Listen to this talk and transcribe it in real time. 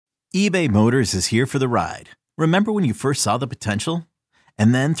eBay Motors is here for the ride. Remember when you first saw the potential?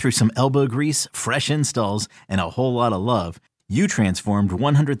 And then through some elbow grease, fresh installs, and a whole lot of love, you transformed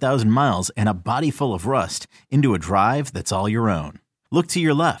 100,000 miles and a body full of rust into a drive that's all your own. Look to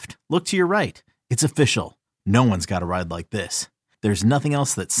your left. Look to your right. It's official. No one's got a ride like this. There's nothing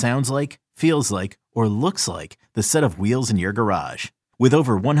else that sounds like, feels like, or looks like the set of wheels in your garage. With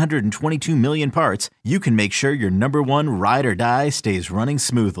over 122 million parts, you can make sure your number one ride or die stays running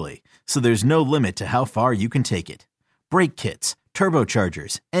smoothly. So there's no limit to how far you can take it. Brake kits,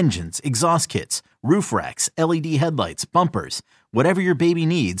 turbochargers, engines, exhaust kits, roof racks, LED headlights, bumpers, whatever your baby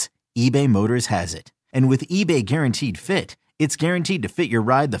needs, eBay Motors has it. And with eBay Guaranteed Fit, it's guaranteed to fit your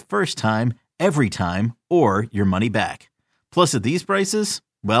ride the first time, every time, or your money back. Plus at these prices,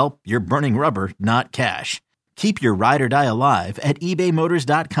 well, you're burning rubber, not cash. Keep your ride or die alive at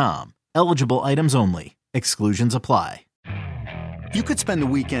ebaymotors.com. Eligible items only. Exclusions apply. You could spend the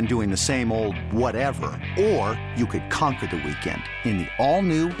weekend doing the same old whatever, or you could conquer the weekend in the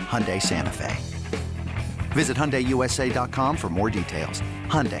all-new Hyundai Santa Fe. Visit HyundaiUSA.com for more details.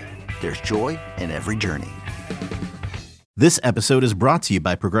 Hyundai, there's joy in every journey. This episode is brought to you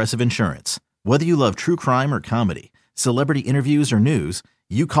by Progressive Insurance. Whether you love true crime or comedy, celebrity interviews or news,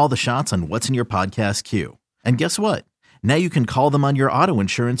 you call the shots on what's in your podcast queue. And guess what? Now you can call them on your auto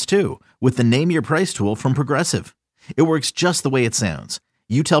insurance too with the Name Your Price tool from Progressive. It works just the way it sounds.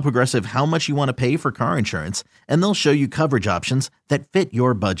 You tell Progressive how much you want to pay for car insurance, and they'll show you coverage options that fit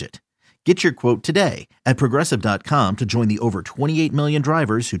your budget. Get your quote today at Progressive.com to join the over 28 million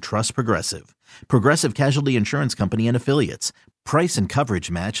drivers who trust Progressive. Progressive Casualty Insurance Company and Affiliates. Price and coverage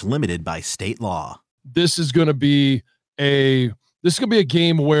match limited by state law. This is going to be a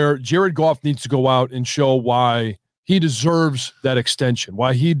game where Jared Goff needs to go out and show why he deserves that extension,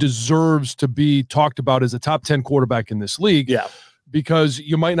 why he deserves to be talked about as a top 10 quarterback in this league. Yeah. Because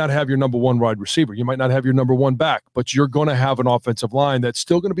you might not have your number one wide receiver. You might not have your number one back, but you're going to have an offensive line that's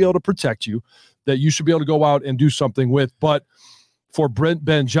still going to be able to protect you, that you should be able to go out and do something with. But for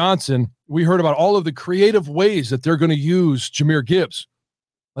Ben Johnson, we heard about all of the creative ways that they're going to use Jahmyr Gibbs.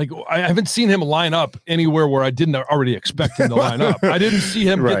 Like, I haven't seen him line up anywhere where I didn't already expect him to line up. I didn't see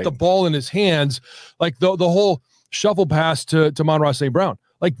him get the ball in his hands, like the whole shuffle pass to Amon-Ra St. Brown.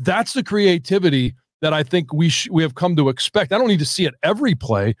 Like, that's the creativity that I think we have come to expect. I don't need to see it every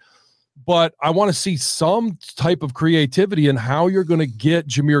play, but I want to see some type of creativity in how you're going to get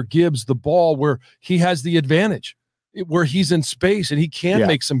Jahmyr Gibbs the ball where he has the advantage, where he's in space and he can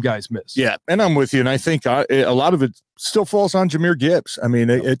make some guys miss. Yeah, and I'm with you, and I think a lot of it still falls on Jahmyr Gibbs. I mean,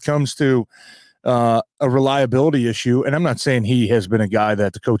 it comes to a reliability issue, and I'm not saying he has been a guy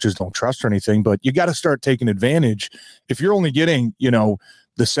that the coaches don't trust or anything, but you got to start taking advantage. If you're only getting,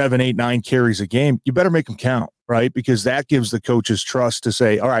 the 7, 8, 9 carries a game, you better make them count, right? Because that gives the coaches trust to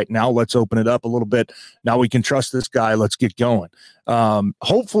say, all right, now let's open it up a little bit. Now we can trust this guy. Let's get going.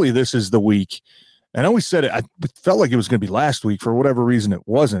 Hopefully this is the week. And I always said it, I felt like it was going to be last week. For whatever reason, it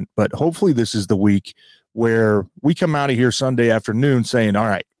wasn't. But hopefully this is the week where we come out of here Sunday afternoon saying, all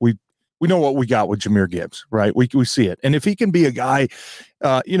right, we know what we got with Jahmyr Gibbs, right? We see it. And if he can be a guy,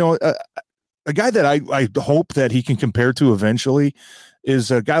 a guy that I hope that he can compare to eventually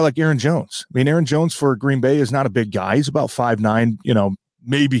is a guy like Aaron Jones. I mean, Aaron Jones for Green Bay is not a big guy. He's about 5'9",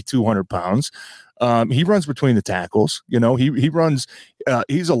 maybe 200 pounds. He runs between the tackles. He runs.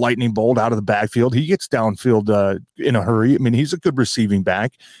 He's a lightning bolt out of the backfield. He gets downfield in a hurry. I mean, he's a good receiving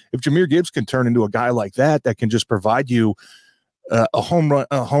back. If Jahmyr Gibbs can turn into a guy like that can just provide you a home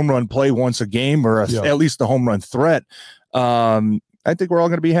run play once a game, or at least a home run threat. I think we're all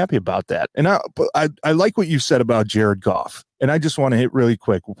going to be happy about that. And I like what you said about Jared Goff. And I just want to hit really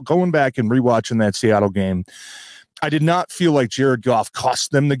quick. Going back and rewatching that Seattle game, I did not feel like Jared Goff cost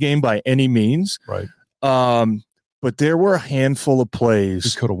them the game by any means. Right. But there were a handful of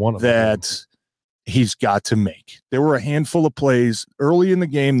plays that he's got to make. There were a handful of plays early in the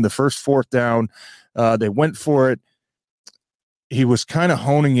game, the first fourth down. They went for it. He was kind of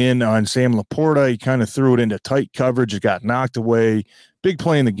honing in on Sam Laporta. He kind of threw it into tight coverage. It got knocked away. Big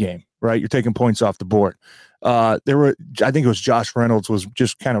play in the game, right? You're taking points off the board. I think it was Josh Reynolds was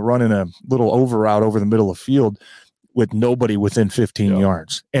just kind of running a little over route over the middle of the field with nobody within 15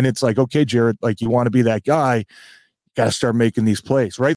 yards. And it's like, okay, Jared, like, you want to be that guy, got to start making these plays, right?